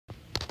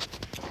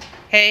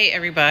Hey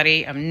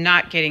everybody, I'm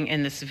not getting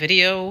in this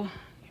video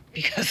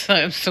because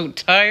I'm so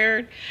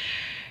tired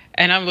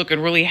and I'm looking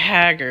really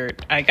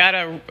haggard. I got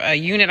a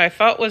unit I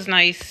thought was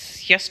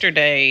nice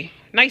yesterday.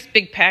 Nice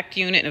big packed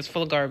unit, and it's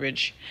full of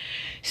garbage.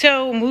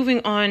 So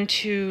moving on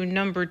to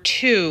number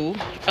 2.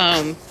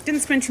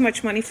 Didn't spend too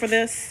much money for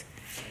this,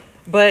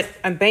 but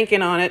I'm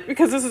banking on it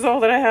because this is all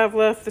that I have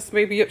left. This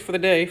may be it for the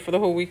day, for the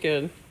whole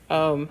weekend.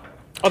 Although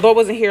I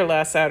wasn't here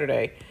last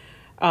Saturday.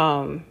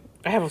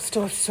 I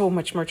still have so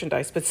much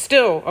merchandise, but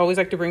still, I always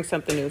like to bring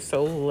something new.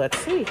 So let's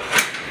see.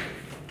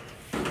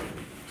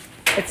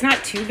 It's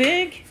not too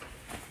big.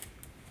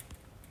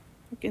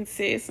 You can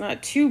see it's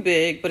not too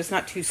big, but it's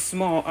not too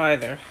small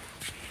either.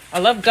 I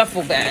love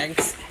duffel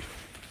bags.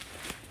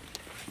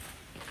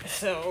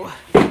 So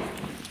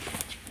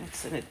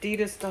it's an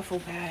Adidas duffel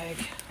bag.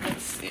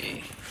 Let's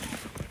see.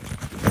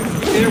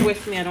 Bear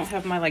with me. I don't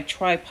have my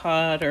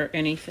tripod or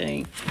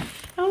anything.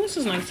 Oh, this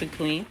is nice and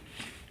clean.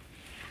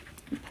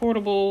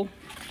 Portable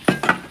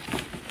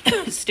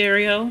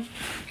stereo,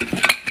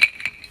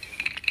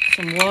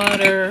 some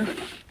water,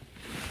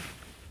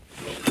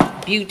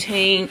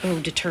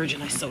 butane,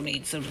 detergent. I still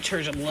need some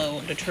detergent,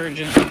 low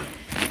detergent.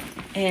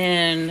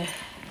 And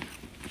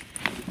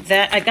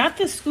that I got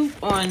the scoop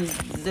on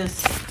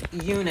this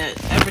unit.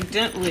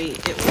 Evidently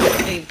it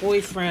was a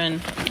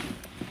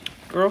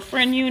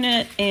boyfriend-girlfriend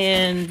unit,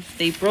 and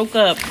they broke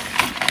up,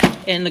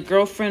 and the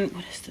girlfriend,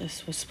 what is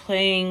this, was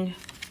playing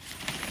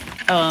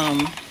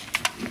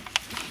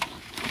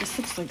this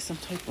looks like some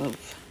type of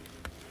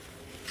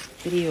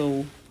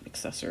video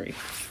accessory,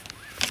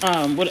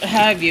 what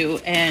have you,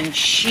 and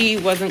she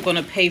wasn't going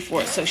to pay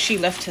for it, so she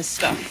left his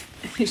stuff.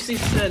 She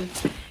said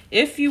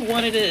if you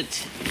wanted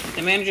it,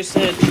 the manager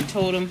said, she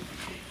told him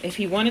if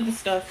he wanted the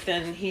stuff,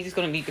 then he's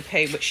going to need to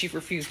pay, but she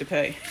refused to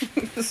pay.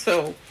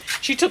 So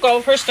she took all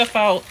of her stuff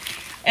out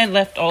and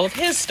left all of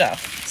his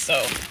stuff,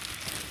 so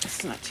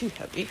it's not too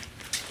heavy.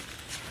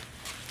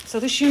 So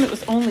this unit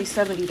was only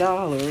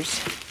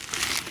 $70.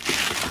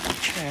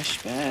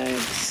 Trash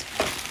bags.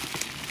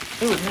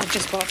 Ooh, I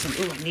just bought some.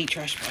 Ooh, I need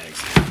trash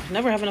bags.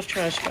 Never have enough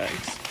trash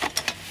bags.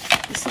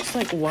 This looks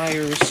like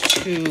wires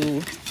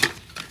too.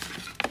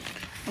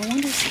 I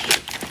wonder,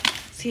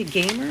 is he a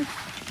gamer?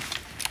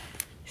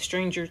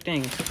 Stranger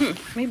Things.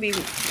 Maybe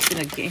it's in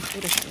a game.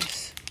 What is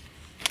this?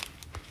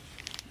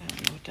 I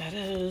don't know what that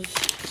is.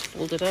 It's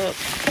folded up.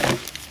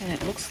 And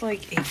it looks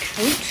like a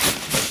coat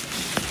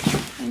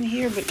in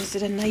here, but is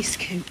it a nice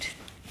coat?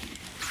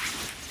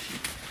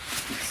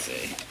 Let's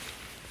see.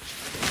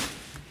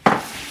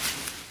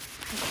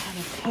 What kind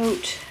of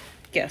coat?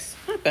 Guess.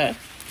 Not bad.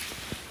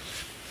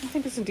 I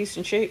think it's in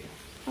decent shape.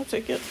 I'll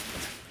take it.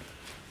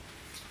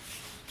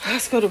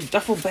 Let's go to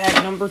duffel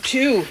bag number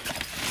 2.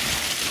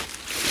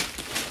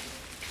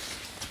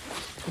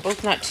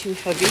 Both not too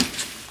heavy.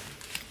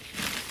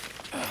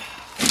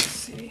 Let's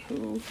see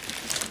who.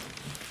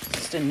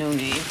 Just a no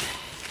name.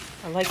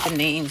 I like the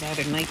names,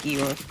 either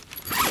Nike or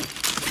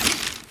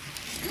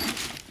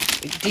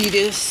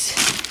Adidas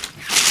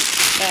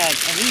bag.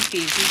 I need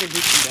these. These are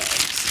Gucci bags.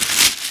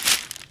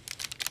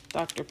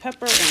 Dr.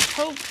 Pepper and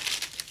Coke.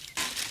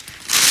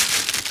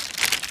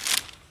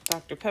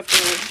 Dr.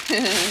 Pepper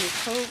and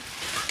Coke.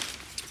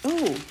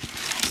 Oh, I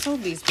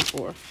sold these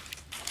before. I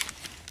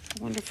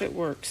wonder if it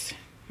works.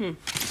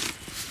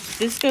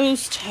 This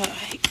goes to,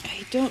 I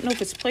don't know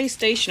if it's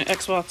PlayStation or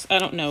Xbox. I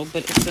don't know,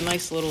 but it's a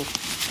nice little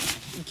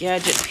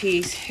gadget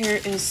piece. Here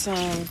is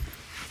some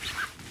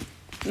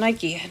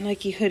Nike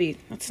hoodie.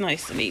 That's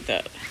nice. I need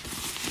that.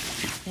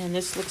 And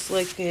this looks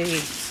like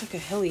a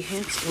Helly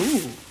Hansen.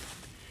 Ooh.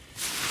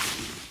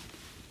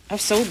 I've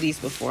sold these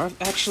before.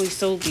 I've actually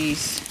sold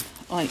these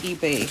on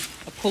eBay.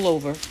 A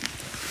pullover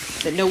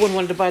that no one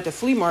wanted to buy at the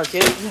flea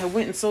market, and I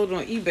went and sold it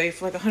on eBay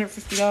for like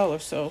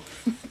 $150. So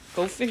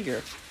go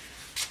figure.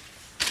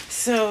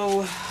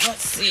 So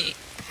let's see.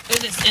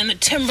 It is in the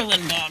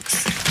Timberland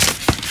box.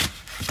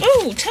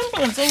 Oh,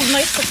 Timberlands. Oh,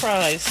 nice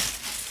surprise.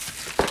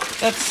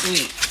 That's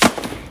sweet.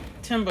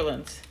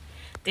 Timberlands.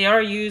 They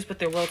are used, but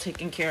they're well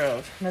taken care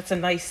of. And that's a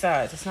nice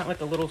size. It's not like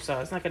a little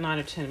size. It's like a 9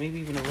 or 10, maybe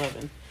even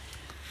 11.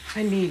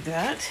 I need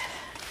that.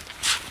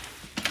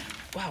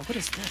 Wow, what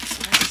is this?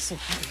 Why is it so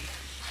heavy?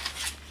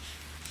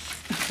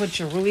 A bunch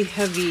of really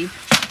heavy.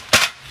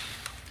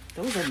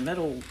 Those are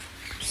metal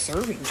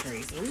serving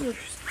trays. Those are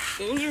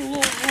a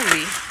little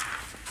heavy.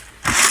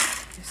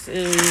 This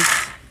is,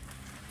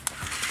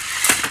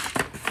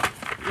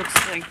 looks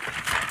like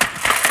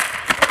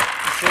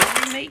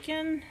jewelry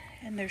making,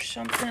 and there's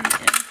something in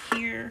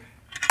here.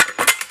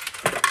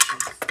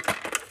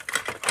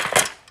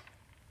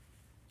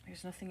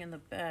 There's nothing in the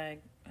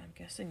bag. I'm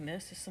guessing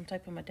this is some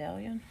type of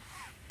medallion.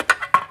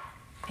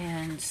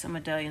 And some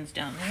medallions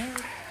down there.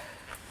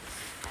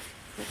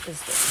 What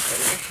is this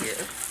over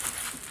here?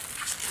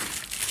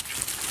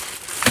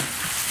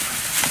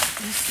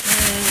 This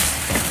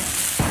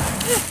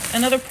is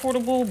another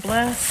portable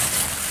blast.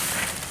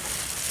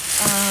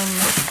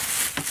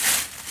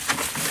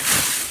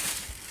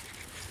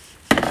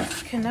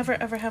 Can never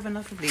ever have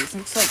enough of these.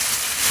 Looks like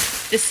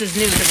this is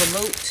new, the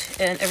remote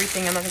and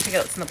everything. I'm not gonna take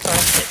out, it's in the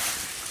plastic.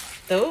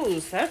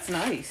 That's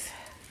nice.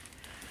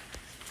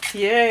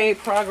 Yay,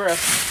 progress.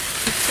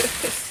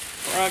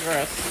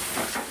 Progress.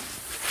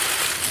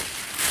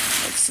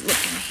 Let's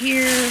look in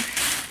here.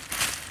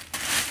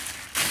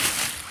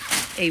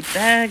 A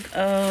bag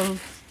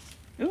of,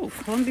 ooh,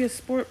 Columbia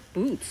Sport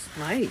boots.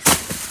 Nice.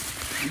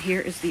 And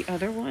here is the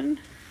other one.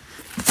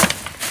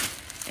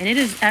 And it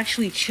is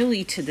actually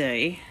chilly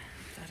today.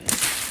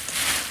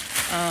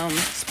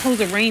 It's supposed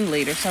to rain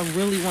later, so I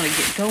really want to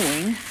get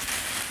going.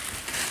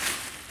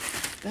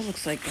 That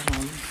looks like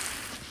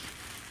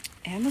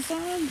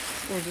Amazon,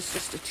 or is this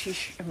just a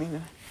t-shirt? I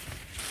mean,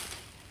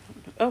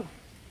 oh,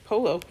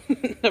 polo.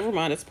 Never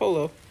mind, it's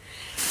polo.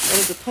 That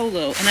is a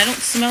polo, and I don't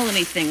smell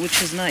anything,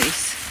 which is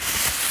nice.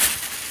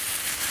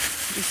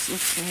 This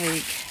looks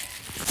like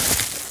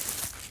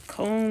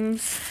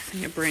combs.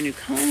 Some brand new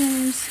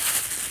combs.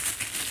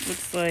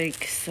 Looks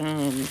like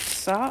some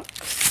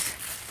socks,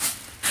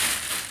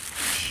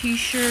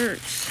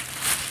 t-shirts.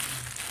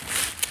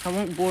 I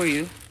won't bore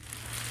you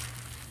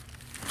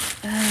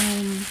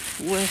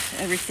with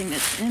everything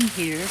that's in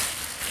here,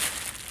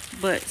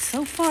 but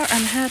so far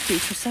I'm happy.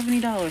 For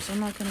 $70, I'm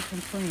not gonna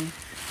complain.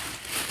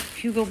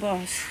 Hugo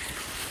Boss.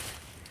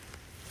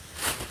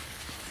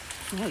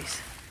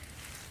 Nice.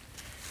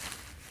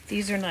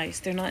 These are nice.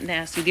 They're not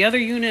nasty. The other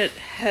unit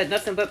had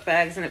nothing but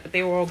bags in it, but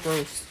they were all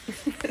gross.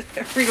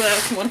 Every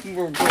last one of them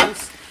were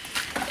gross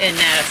and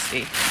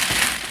nasty.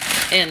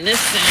 And this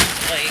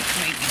sounds like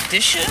maybe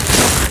dishes.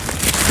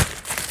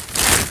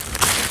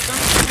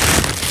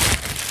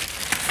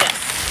 Yes.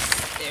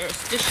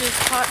 There's dishes,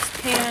 pots,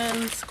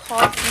 pans,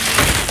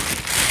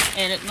 coffee.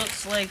 And it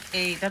looks like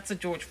that's a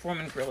George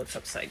Foreman grill. It's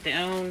upside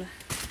down.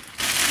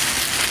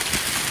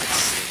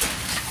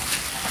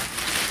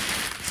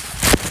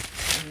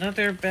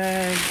 Another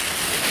bag.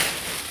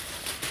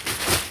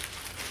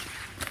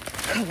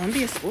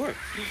 Columbia Sport.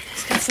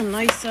 It's got some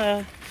nice,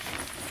 oh,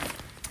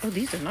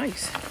 these are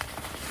nice.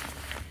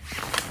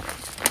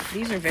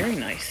 These are very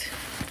nice.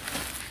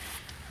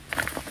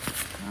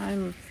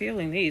 I'm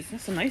feeling these.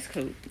 That's a nice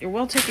coat. You're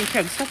well taken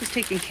care of. The stuff is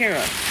taken care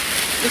of.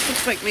 This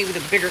looks like maybe the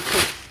bigger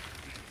coat.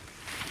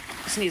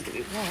 This needs to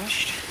be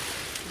washed.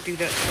 I'll do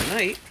that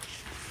tonight.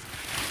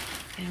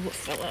 And what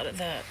fell out of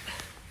that?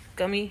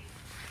 Gummy.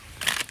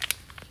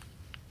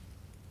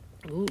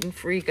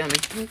 Gluten-free gummy.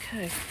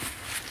 Okay.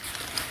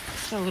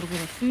 It's got a little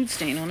bit of food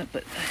stain on it,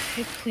 but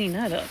I clean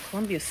that up.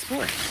 Columbia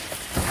Sport.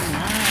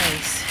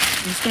 Nice.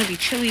 And it's going to be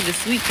chilly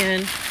this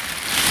weekend.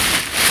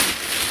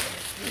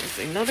 There's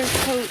another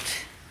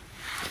coat.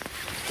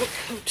 What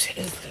coat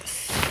is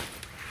this?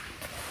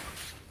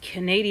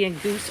 Canadian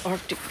Goose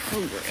Arctic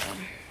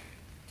Program.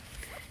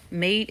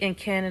 Made in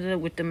Canada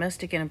with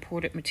domestic and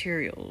imported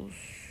materials.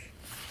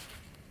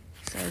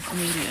 Size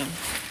medium.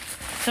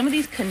 Some of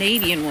these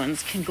Canadian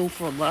ones can go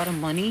for a lot of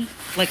money,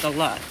 like a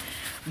lot.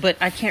 But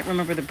I can't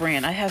remember the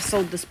brand. I have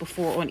sold this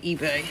before on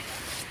eBay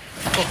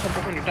for a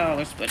couple $100,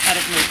 but I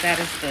don't know if that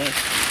is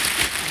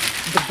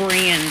the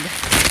brand.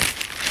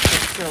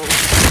 So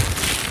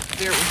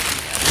there we go.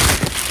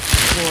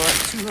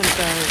 For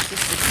 $200,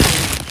 this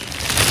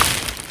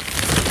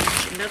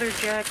is another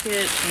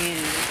jacket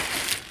and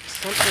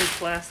something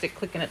plastic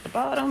clicking at the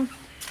bottom.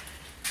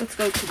 Let's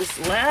go to this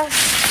last.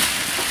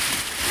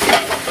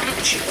 Oh,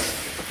 jeez.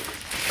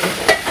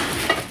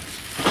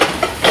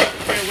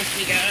 Bear with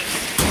me, guys.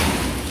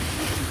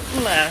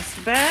 Last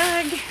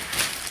bag.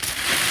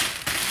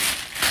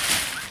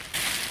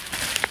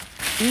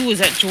 Ooh, is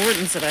that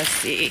Jordans that I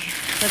see?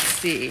 Let's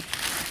see.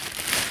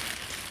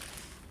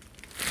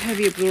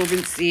 Heavy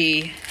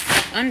absorbency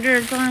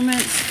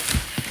undergarments.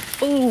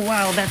 Oh,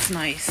 wow, that's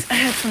nice. I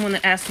had someone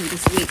that asked me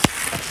this week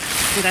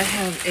that I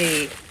have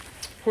a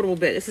portable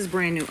bed. This is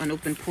brand new,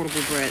 unopened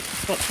portable bread.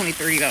 It's about $20,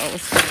 $30.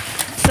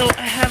 So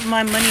I have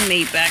my money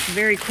made back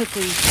very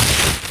quickly.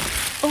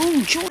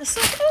 Oh, Jordans.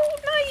 Oh,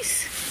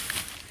 nice.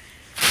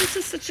 This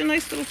is such a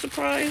nice little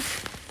surprise.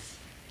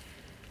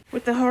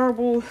 With the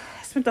horrible,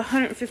 I spent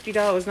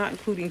 $150, not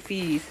including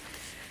fees.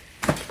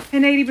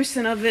 And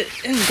 80% of it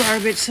is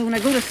garbage. So when I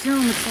go to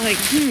film, it's like,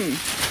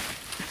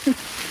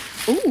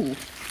 Ooh.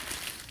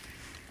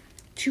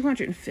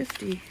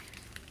 $250.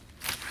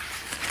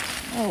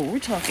 Oh, we're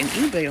talking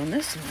eBay on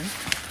this one.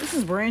 This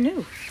is brand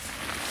new.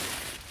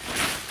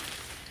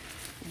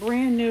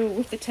 Brand new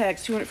with the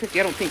tags, $250.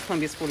 I don't think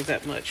Columbia Sport is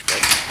that much,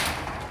 but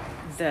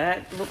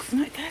that looks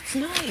nice. That's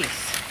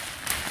nice.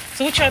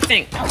 So what y'all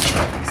think?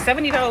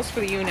 $70 for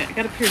the unit. I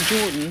got a pair of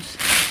Jordans.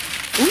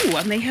 Ooh,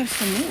 I may have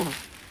some more.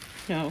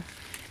 No.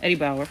 Eddie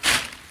Bauer.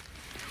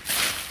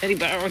 Eddie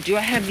Bauer. Do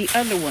I have the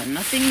other one?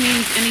 Nothing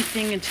means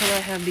anything until I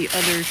have the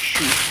other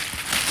shoe.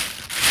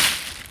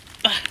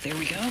 Ah, there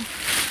we go.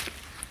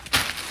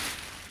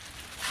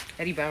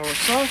 Eddie Bauer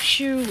soft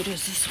shoe. What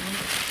is this one?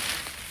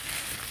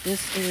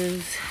 This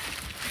is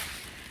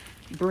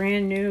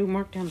brand new,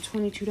 marked down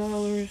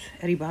 $22.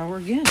 Eddie Bauer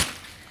again.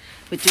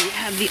 But do we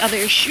have the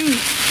other shoe? It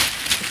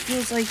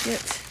feels like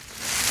it.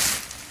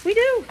 We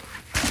do.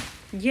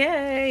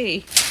 Yay.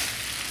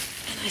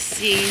 And I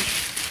see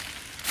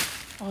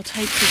all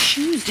types of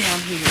shoes down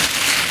here.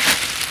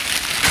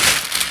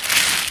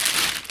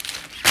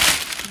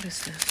 What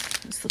is this?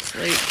 This looks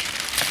like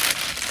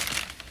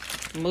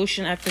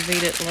motion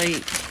activated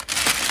light.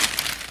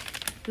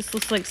 This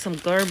looks like some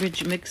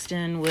garbage mixed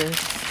in with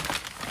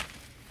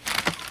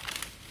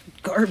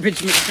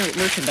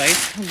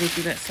merchandise. I'll go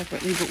through that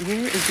separately. But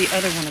where is the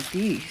other one of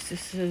these?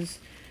 This is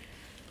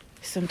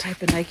some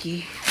type of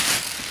Nike.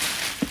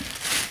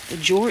 The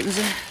Jordans.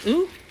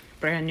 Ooh,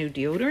 brand new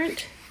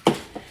deodorant.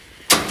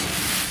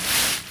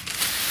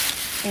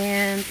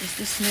 And is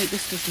this new?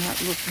 This does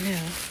not look new.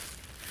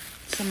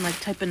 Some like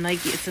type of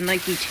Nike. It's a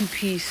Nike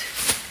two-piece.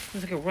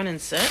 It's like a running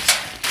set.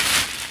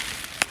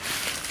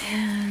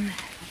 And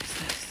what is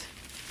this?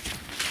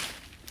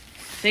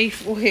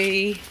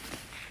 Safeway.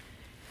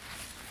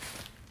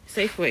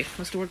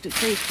 Must have worked at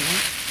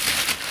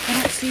Safeway.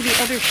 I don't see the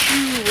other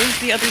shoe. Where's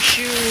the other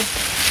shoe?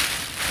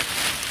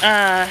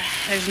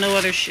 There's no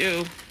other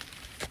shoe.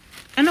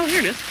 Oh no, here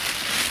it is.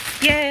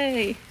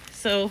 Yay!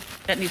 So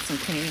that needs some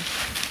cleaning.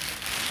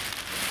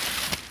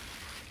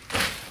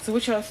 So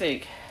what y'all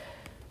think?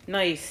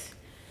 Nice.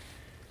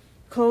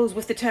 Clothes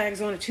with the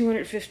tags on at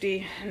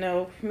 $250.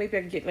 No, maybe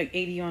I could get like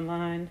 80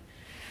 online.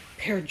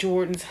 Pair of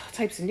Jordans,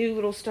 types of new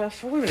little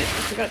stuff. Oh, wait a minute,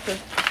 I forgot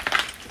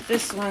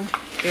this one.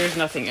 There's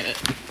nothing in it.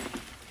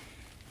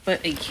 But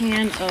a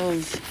can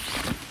of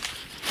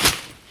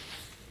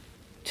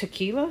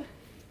tequila?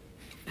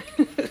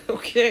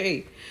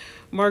 Okay.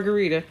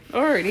 Margarita.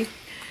 Alrighty.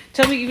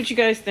 Tell me what you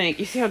guys think.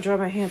 You see how dry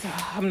my hands are?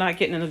 I'm not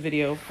getting in the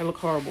video. I look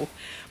horrible.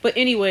 But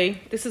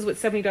anyway, this is what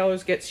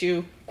 $70 gets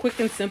you. Quick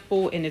and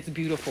simple, and it's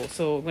beautiful.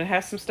 So I'm going to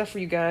have some stuff for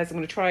you guys. I'm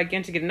going to try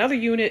again to get another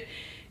unit,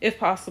 if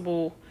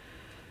possible,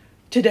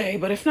 today.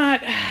 But if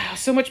not,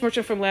 so much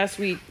merchandise from last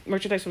week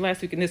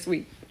and this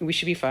week. We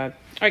should be fine.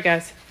 All right,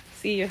 guys.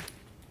 See ya.